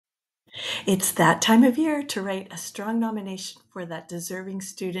It's that time of year to write a strong nomination for that deserving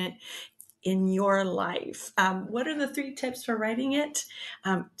student in your life. What are the 3 tips for writing it?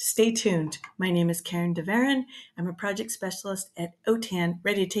 Stay tuned. My name is Karen DeVaron. I'm a project specialist at OTAN,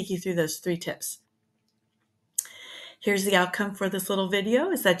 ready to take you through those 3 tips. Here's the outcome for this little video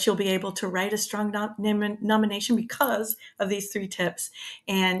is that you'll be able to write a strong nomination because of these 3 tips.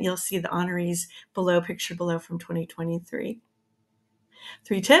 And you'll see the honorees below, picture below from 2023.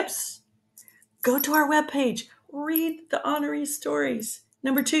 3 tips. Go to our webpage, read the honoree stories.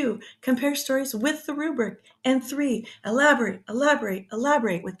 Number 2, compare stories with the rubric. And 3, elaborate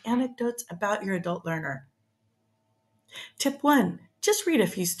with anecdotes about your adult learner. Tip 1, just read a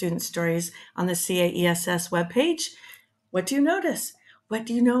few student stories on the CAESS webpage. What do you notice? What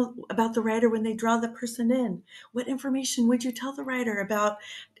do you know about the writer when they draw the person in? What information would you tell the writer about,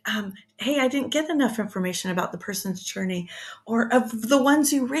 hey, I didn't get enough information about the person's journey? Or of the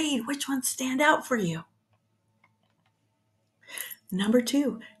ones you read, which ones stand out for you? Number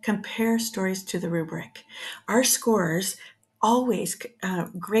 2, compare stories to the rubric. Our scorers always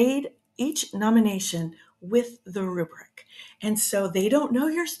grade each nomination with the rubric. And so they don't know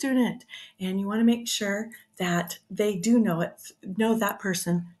your student, and you want to make sure that they do know that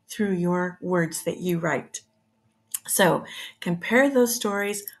person through your words that you write. So compare those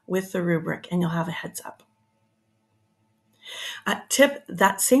stories with the rubric, and you'll have a heads up.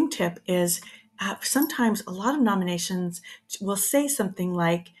 That same tip is sometimes a lot of nominations will say something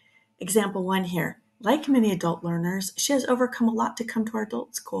like, example 1 here, like many adult learners, she has overcome a lot to come to our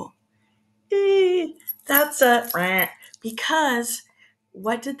adult school. That's because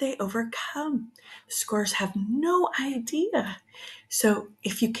what did they overcome? Scores have no idea. So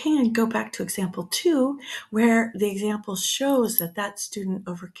if you can, go back to example 2, where the example shows that student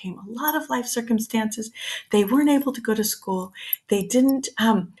overcame a lot of life circumstances. They weren't able to go to school. They weren't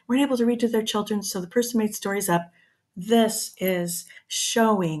able to read to their children, so the person made stories up. This is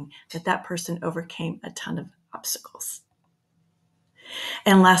showing that person overcame a ton of obstacles.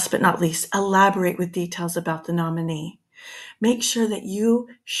 And last but not least, elaborate with details about the nominee. Make sure that you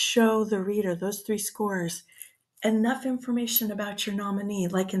show the reader, those 3 scores, enough information about your nominee,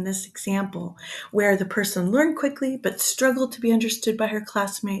 like in this example, where the person learned quickly but struggled to be understood by her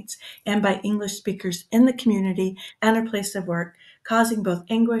classmates and by English speakers in the community and her place of work, causing both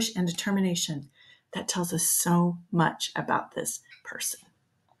anguish and determination. That tells us so much about this person.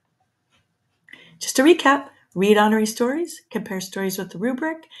 Just to recap, read honoree stories, compare stories with the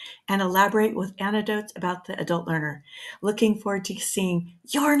rubric, and elaborate with anecdotes about the adult learner. Looking forward to seeing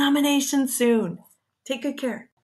your nomination soon. Take good care.